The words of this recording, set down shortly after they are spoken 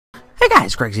Hey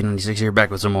guys, GregZ96 here, back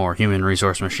with some more Human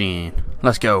Resource Machine.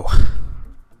 Let's go.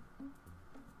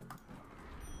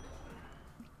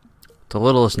 The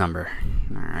littlest number.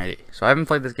 Alrighty, so I haven't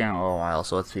played this game in a little while,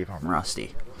 so let's see if I'm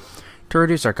rusty. To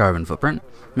reduce our carbon footprint,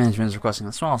 management is requesting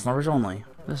the smallest numbers only.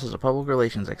 This is a public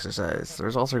relations exercise. The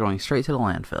results are going straight to the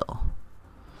landfill.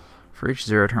 For each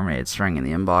zero-terminated string in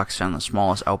the inbox, send the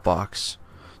smallest outbox.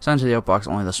 Send to the outbox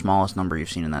only the smallest number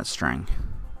you've seen in that string.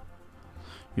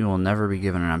 You will never be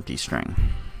given an empty string.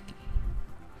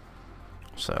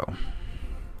 So,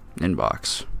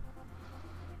 inbox.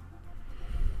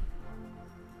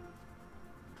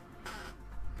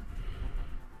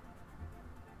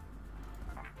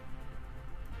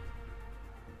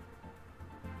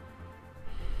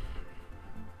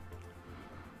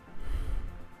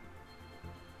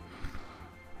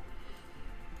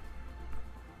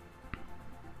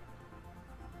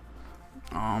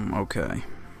 Okay.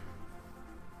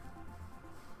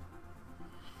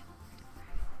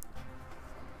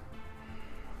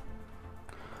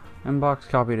 Inbox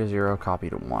copy to 0, copy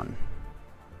to 1.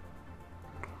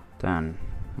 Then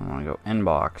I want to go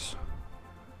inbox.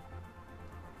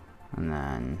 And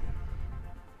then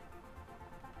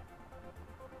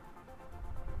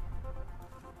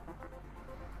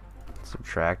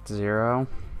subtract 0.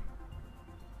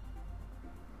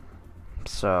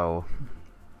 So,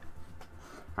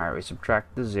 alright, we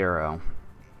subtract the 0.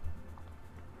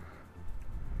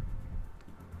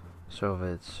 So if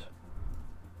it's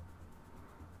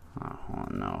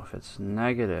no, if it's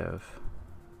negative,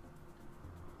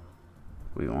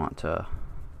 we want to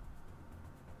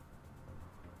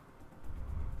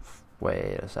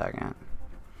wait a second.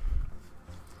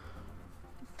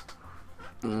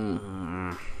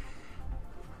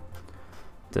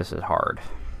 This is hard.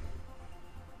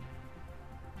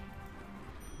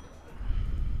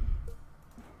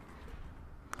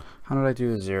 How did I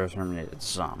do the zero terminated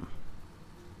sum?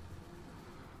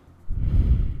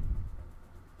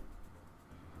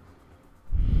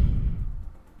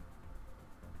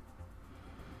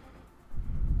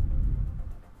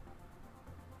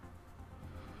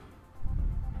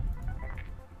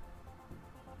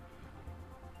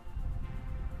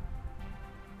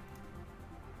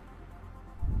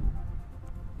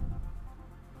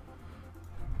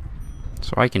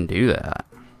 So I can do that.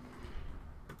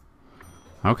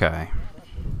 Okay.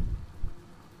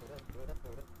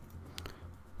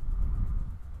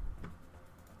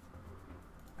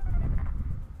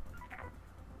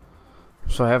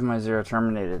 So I have my zero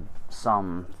terminated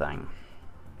sum thing.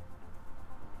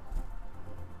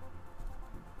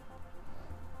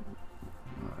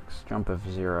 Let's jump of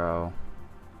 0.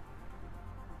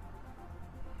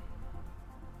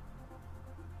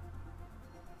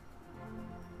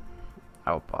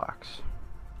 Outbox.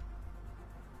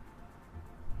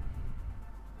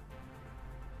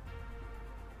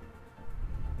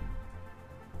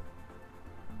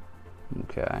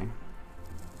 Okay.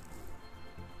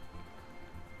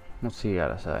 What's he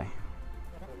gotta say?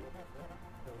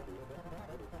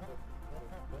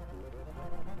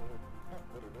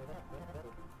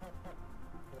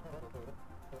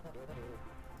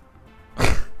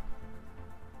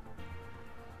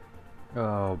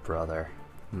 Oh, brother.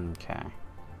 Okay.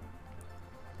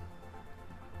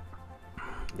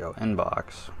 Go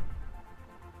inbox.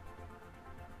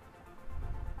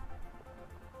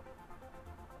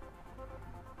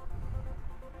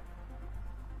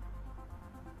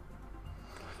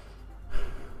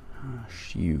 Oh,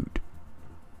 shoot.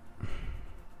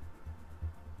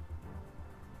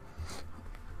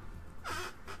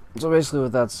 So basically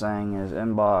what that's saying is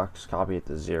inbox, copy it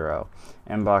to 0.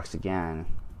 Inbox again.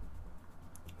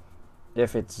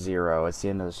 If it's 0, it's the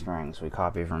end of the string, so we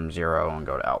copy from 0 and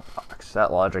go to outbox. That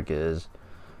logic is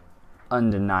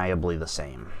undeniably the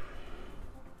same.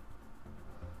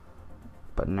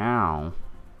 But now,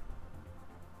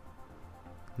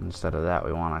 instead of that,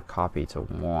 we want to copy to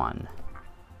 1.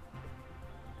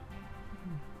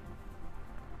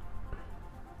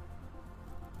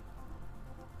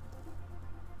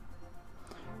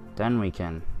 Then we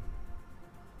can,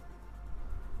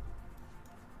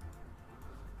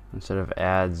 instead of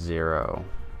add 0,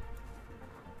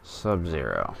 sub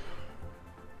 0.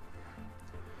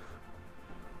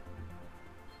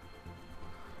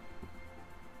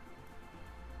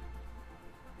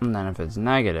 And then if it's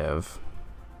negative,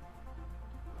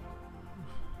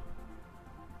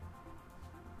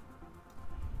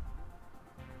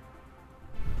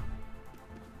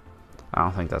 I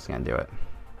don't think that's going to do it.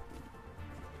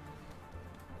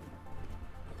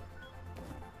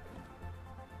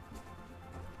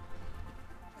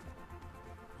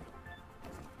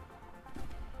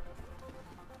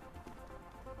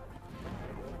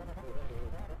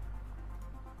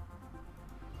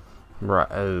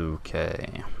 Right,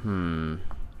 okay. I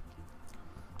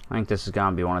think this is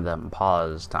gonna be one of them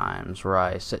pause times where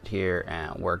I sit here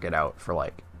and work it out for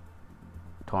like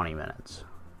 20 minutes.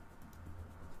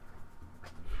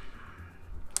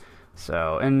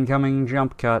 So, incoming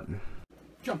jump cut.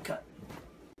 Jump cut.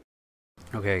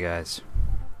 Okay, guys.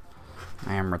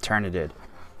 I am returned.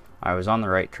 I was on the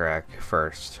right track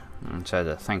first, and so I had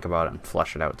to think about it and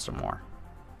flesh it out some more.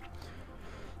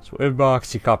 So,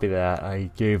 inbox, you copy that. I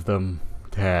gave them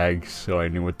tags so I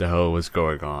knew what the hell was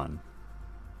going on.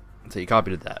 So, you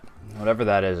copied that. Whatever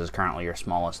that is currently your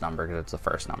smallest number because it's the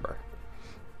first number.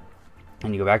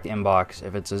 And you go back to inbox.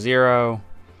 If it's a 0,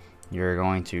 you're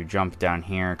going to jump down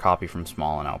here, copy from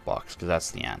small and outbox, because that's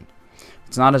the end. If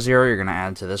it's not a 0, you're going to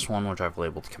add to this one, which I've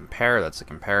labeled compare. That's a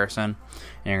comparison.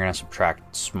 And you're going to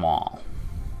subtract small.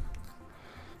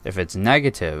 If it's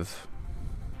negative,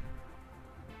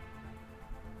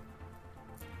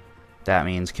 that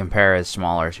means compare is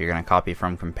smaller, so you're going to copy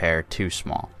from compare to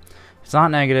small. If it's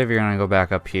not negative, you're going to go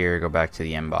back up here, go back to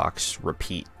the inbox,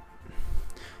 repeat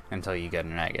until you get a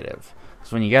negative.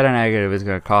 So when you get a negative, it's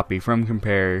going to copy from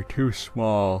compare to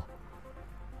small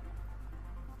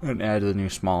and add the new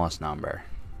smallest number.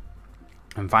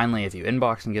 And finally, if you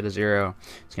inbox and get a 0,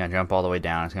 it's going to jump all the way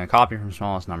down. It's going to copy from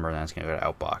smallest number, and then it's going to go to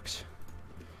outbox.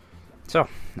 So,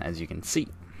 as you can see.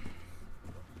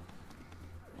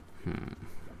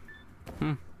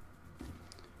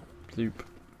 Bloop.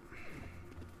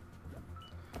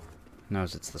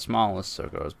 Knows it's the smallest, so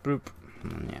it goes bloop.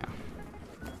 And then, yeah.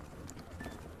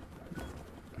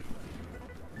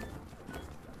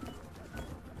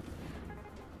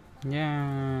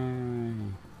 Yay.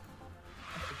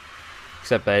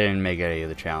 Except I didn't make any of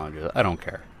the challenges. I don't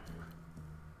care.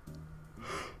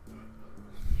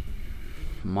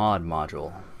 Mod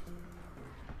module.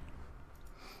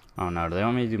 Oh no, do they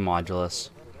want me to do modulus?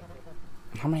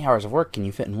 How many hours of work can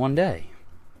you fit in one day?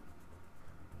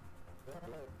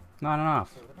 Not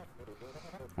enough.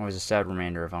 Always a sad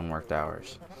remainder of unworked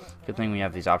hours. Good thing we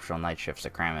have these optional night shifts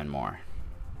to cram in more.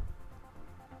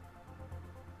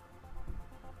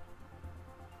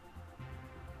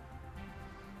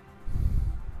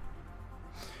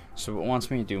 So it wants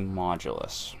me to do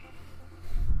modulus.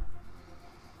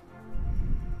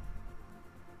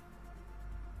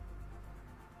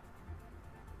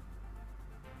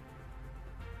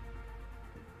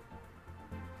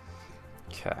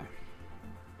 Okay.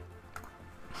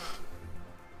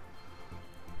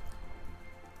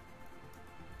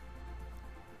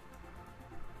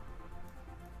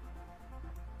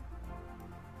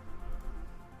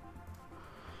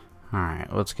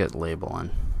 Alright, let's get labeling.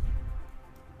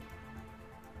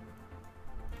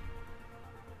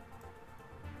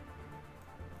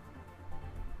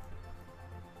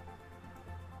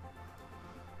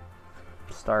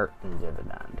 Start and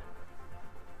dividend.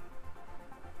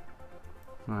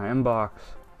 Alright, inbox.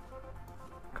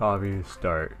 Copy,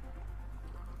 start.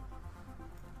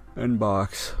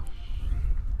 Inbox.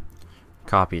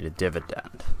 Copy to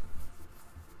dividend.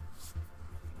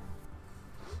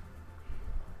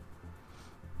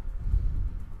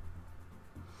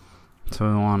 So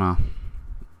we wanna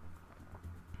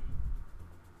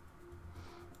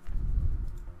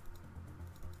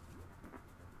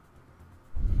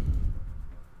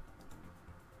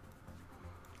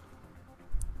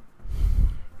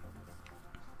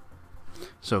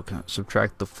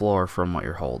subtract the floor from what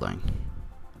you're holding.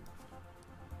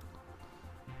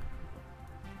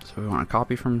 So we want to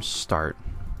copy from start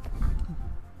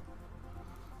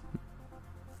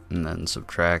and then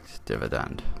subtract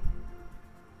dividend.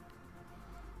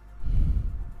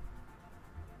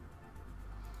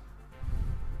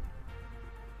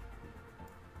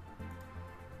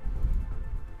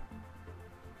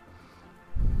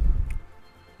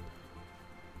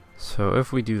 So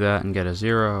if we do that and get a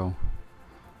 0,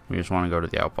 we just want to go to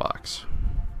the outbox.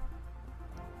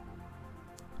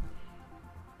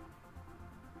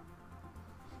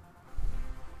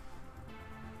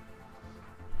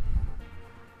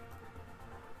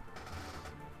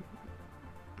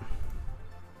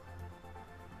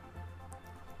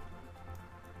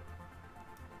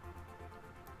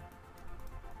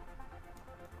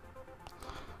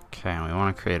 Okay, and we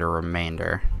want to create a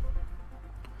remainder.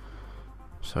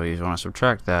 So you want to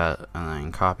subtract that and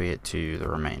then copy it to the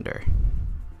remainder.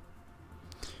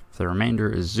 If the remainder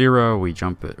is 0, we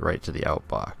jump it right to the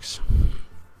outbox.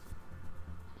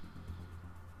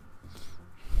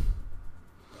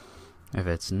 If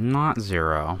it's not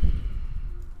 0,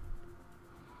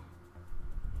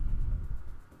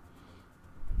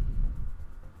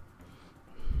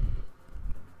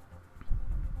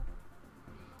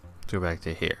 go back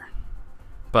to here.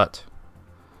 But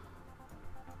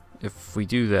if we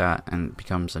do that and it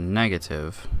becomes a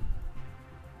negative,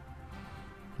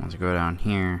 once we go down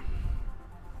here,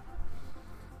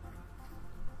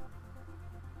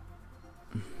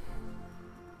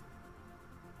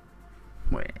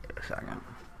 wait a second.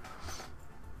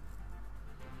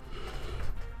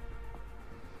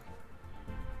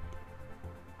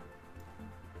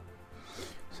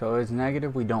 So if it's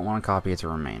negative, we don't want to copy it to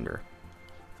remainder.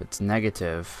 If it's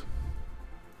negative,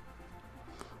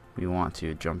 we want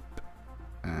to jump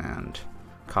and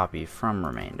copy from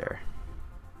remainder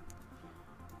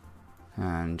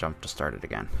and jump to start it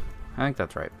again. I think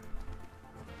that's right.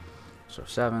 So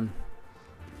 7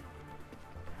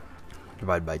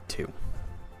 divided by 2.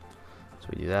 So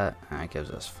we do that, and that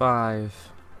gives us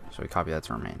 5. So we copy that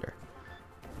to remainder.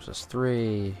 Gives us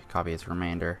 3, copy it to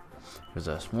remainder. Gives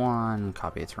us 1,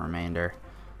 copy it to remainder.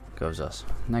 Gives us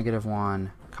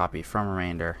 -1, copy from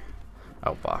remainder.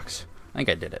 Outbox. I think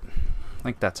I did it. I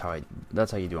think that's how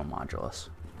you do a modulus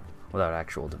without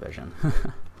actual division.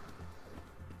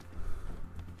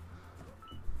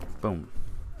 Boom.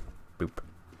 Boop.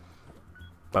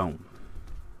 Boom.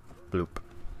 Bloop.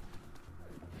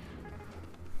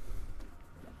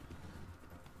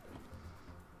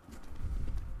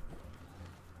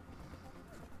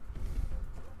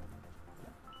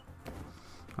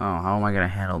 Oh, how am I going to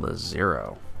handle the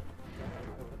 0?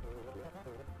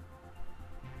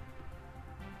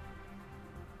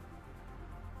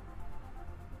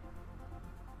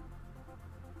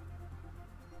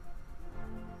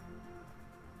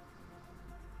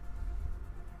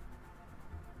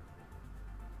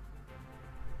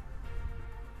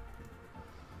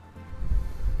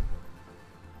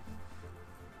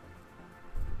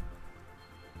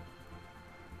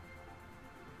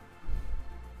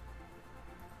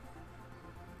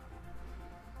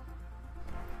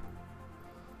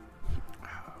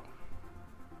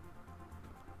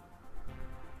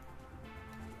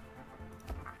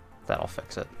 That'll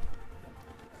fix it.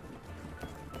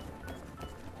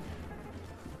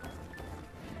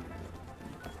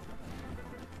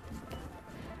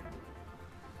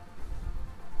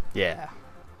 Yeah.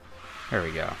 There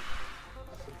we go.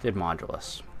 Did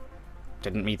modulus.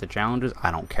 Didn't meet the challenges?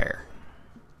 I don't care.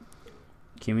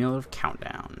 Cumulative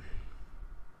countdown.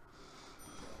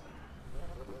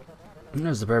 What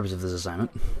is the purpose of this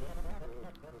assignment?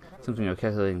 Something about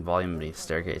calculating volume beneath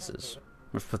staircases.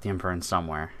 Let's put the Emperor in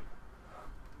somewhere.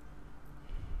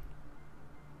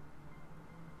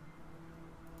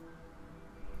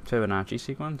 Fibonacci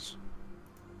sequence.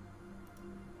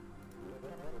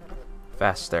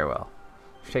 Fast stairwell.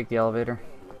 Take the elevator.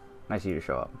 Nice of you to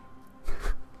show up.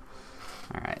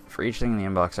 Alright, for each thing in the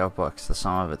inbox outbox, the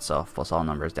sum of itself plus all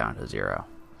numbers down to 0.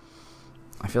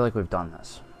 I feel like we've done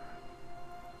this.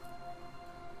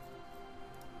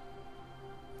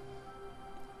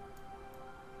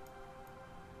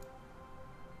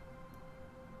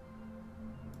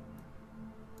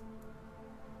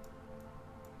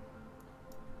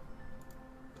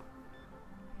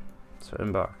 So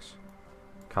inbox,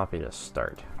 copy to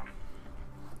start.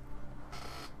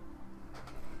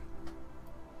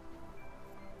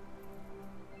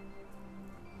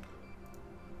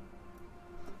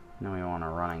 Now we want a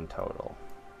running total.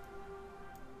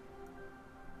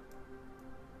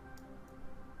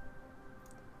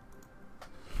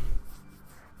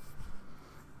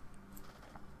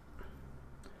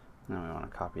 Now we want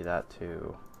to copy that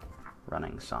to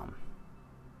running sum.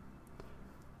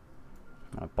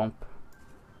 I'm going to bump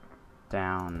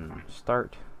down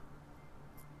start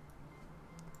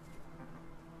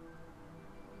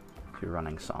to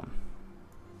running sum.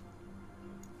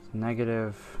 It's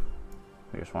negative.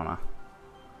 We just want to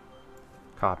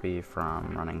copy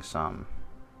from running sum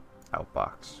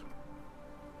outbox.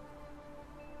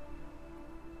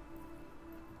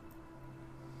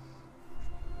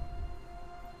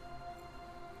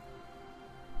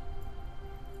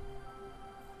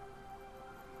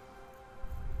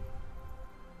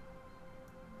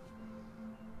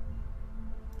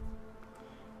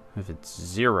 If it's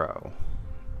 0,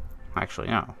 actually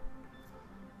no.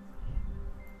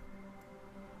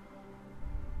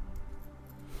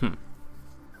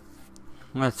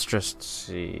 Let's just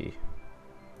see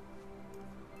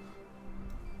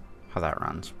how that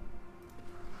runs.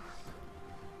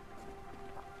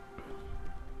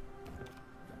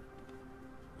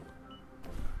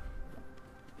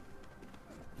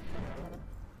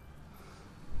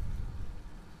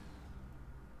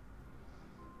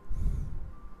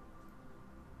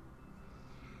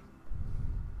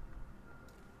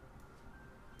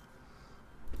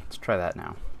 Let's try that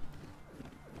now.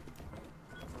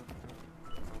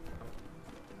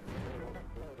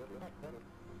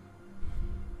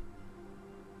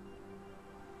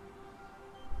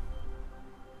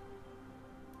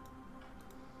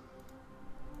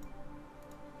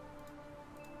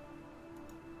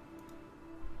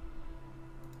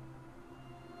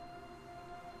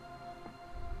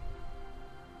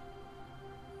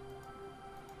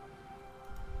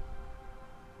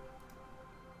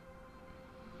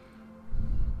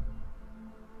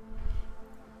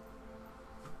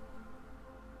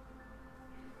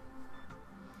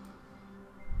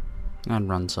 and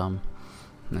run sum.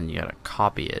 And then you gotta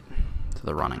copy it to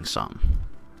the running sum.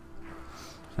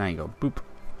 So now you go boop.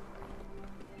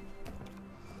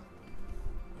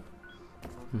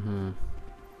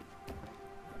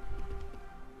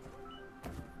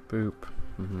 Boop.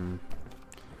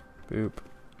 Boop.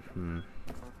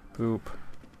 Boop.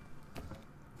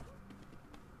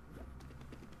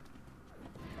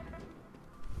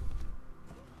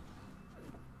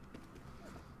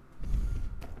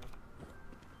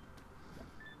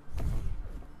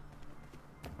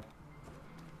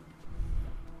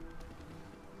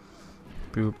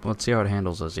 Boop. Let's see how it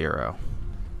handles a 0.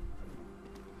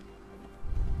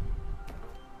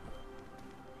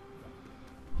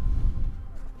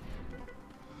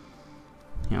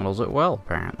 Handles it well,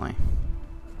 apparently.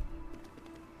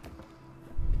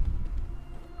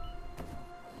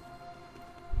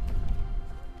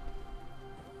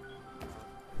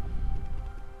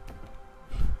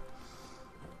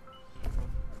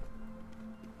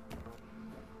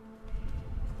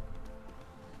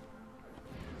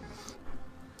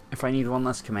 If I need one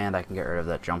less command, I can get rid of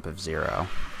that jump of 0.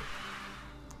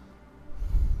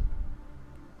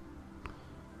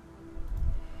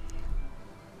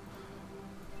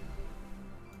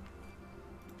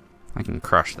 I can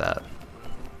crush that.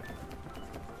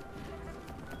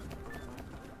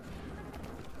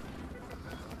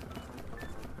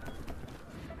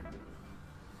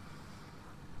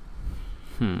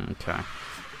 Okay.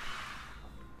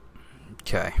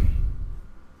 Okay.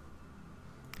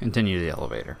 Continue the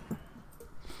elevator.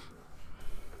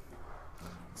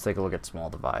 Let's take a look at small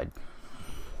divide.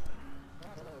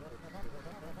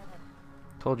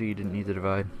 Told you didn't need to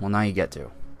divide. Well, now you get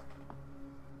to.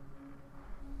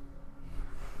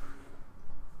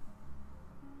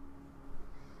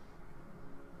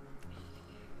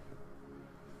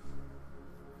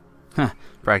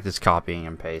 Practice copying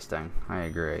and pasting. I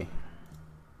agree.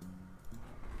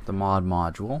 The mod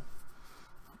module.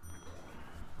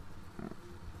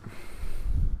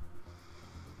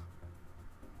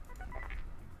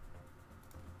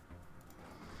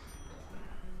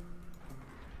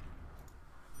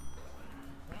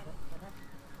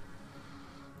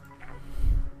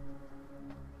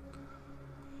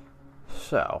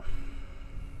 So.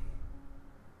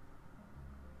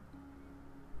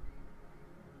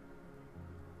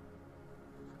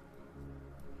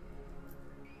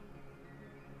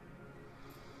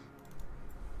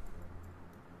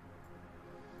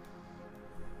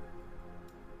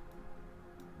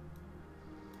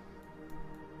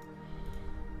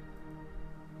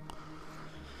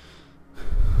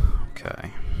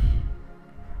 Okay.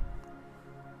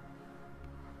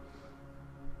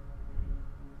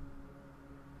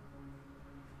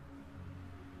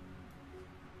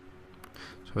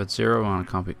 So if it's 0, I want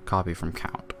to copy from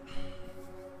count.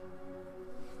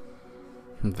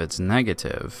 If it's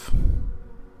negative,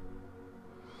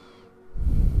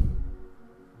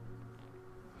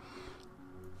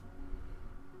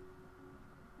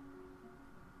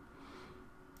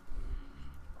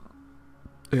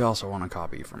 we also want to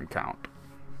copy from count.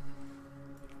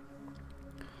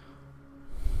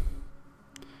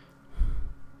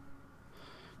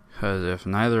 Because if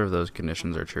neither of those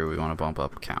conditions are true, we want to bump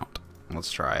up count. Let's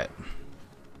try it.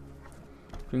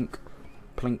 Plink,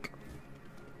 plink.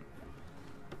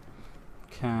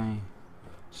 Okay.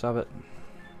 Sub it.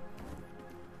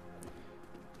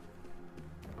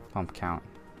 Bump count.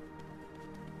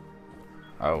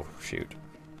 Oh, shoot.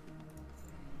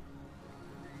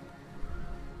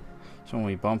 So when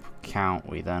we bump count,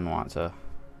 we then want to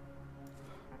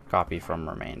copy from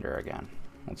remainder again.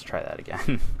 Let's try that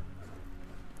again.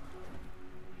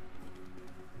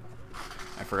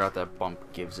 I forgot that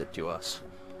bump gives it to us.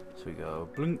 So we go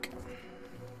blink.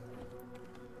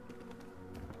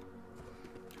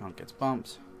 Count gets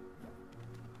bumped.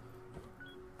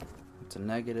 It's a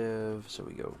negative, so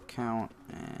we go count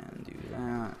and do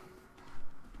that.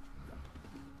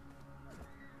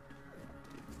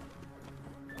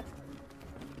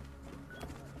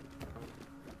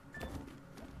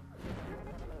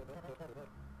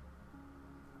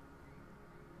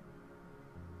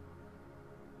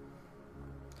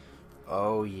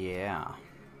 Oh yeah.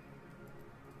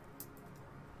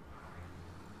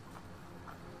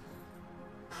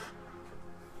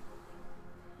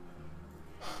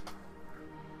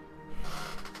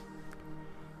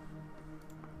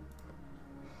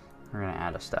 We're gonna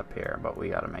add a step here, but we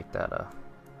gotta make that a...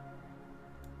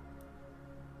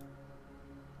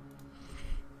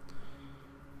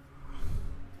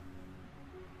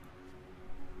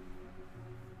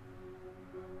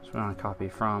 So we want to copy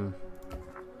from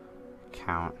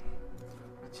count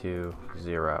to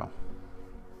 0.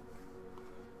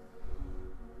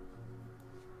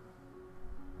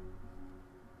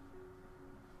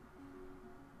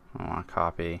 want to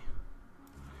copy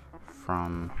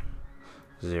from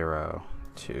 0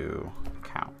 to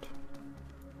count.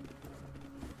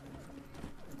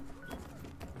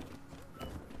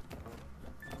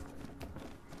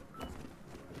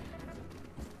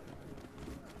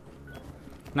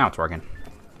 Now it's working.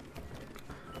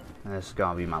 And this is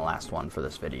gonna be my last one for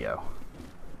this video.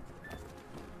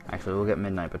 Actually, we'll get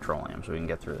Midnight Petroleum so we can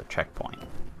get through the checkpoint,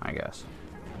 I guess.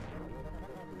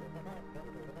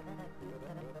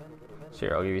 So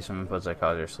here, I'll give you some inputs that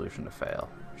cause your solution to fail.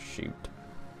 Shoot.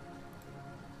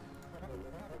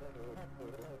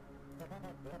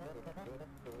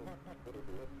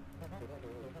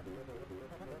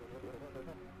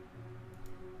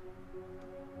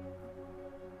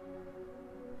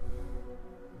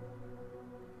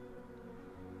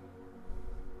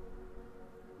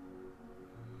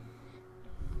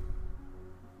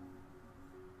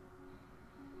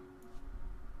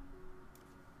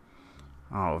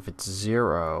 Oh, if it's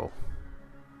 0.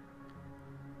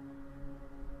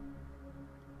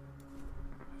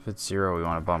 If it's 0, we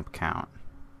want to bump count.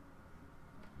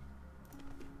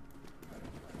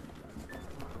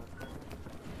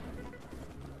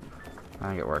 I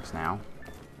think it works now.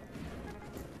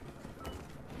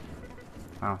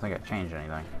 I don't think I changed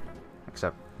anything,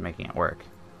 except making it work.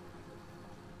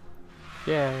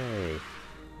 Yay!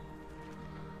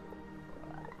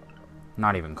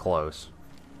 Not even close.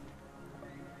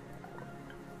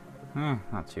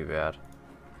 Not too bad.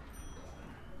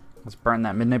 Let's burn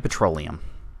that Midnight Petroleum.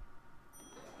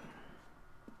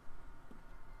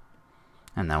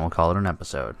 And then we'll call it an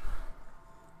episode.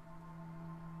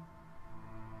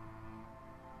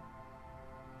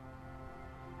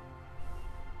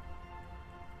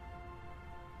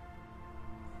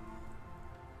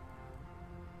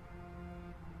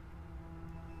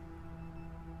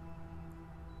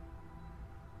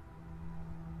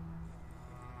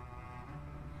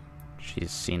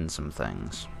 She's seen some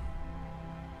things.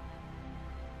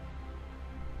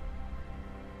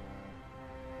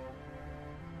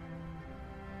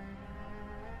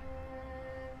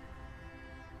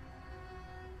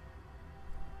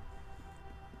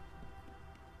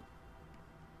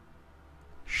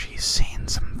 She's seen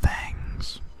some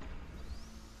things.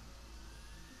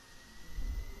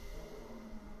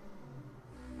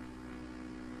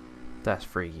 That's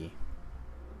freaky.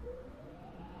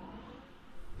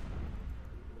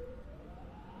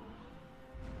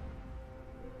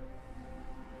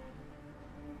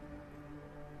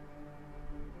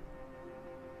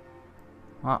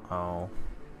 Uh-oh.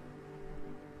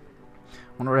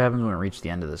 Wonder what happens when we reach the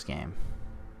end of this game.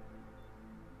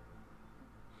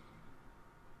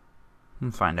 We'll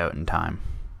find out in time.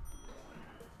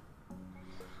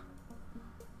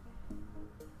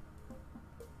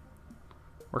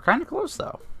 We're kind of close,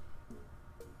 though.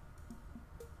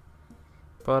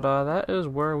 But that is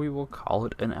where we will call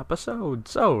it an episode.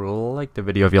 So, like the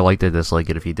video if you liked it, dislike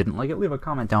it if you didn't like it. Leave a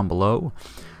comment down below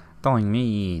telling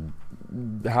me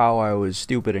how I was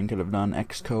stupid and could have done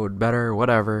Xcode better,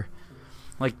 whatever.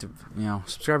 Like to,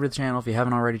 subscribe to the channel if you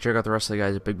haven't already. Check out the rest of the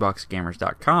guys at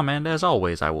BigBoxGamers.com. And as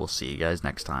always, I will see you guys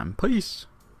next time. Peace!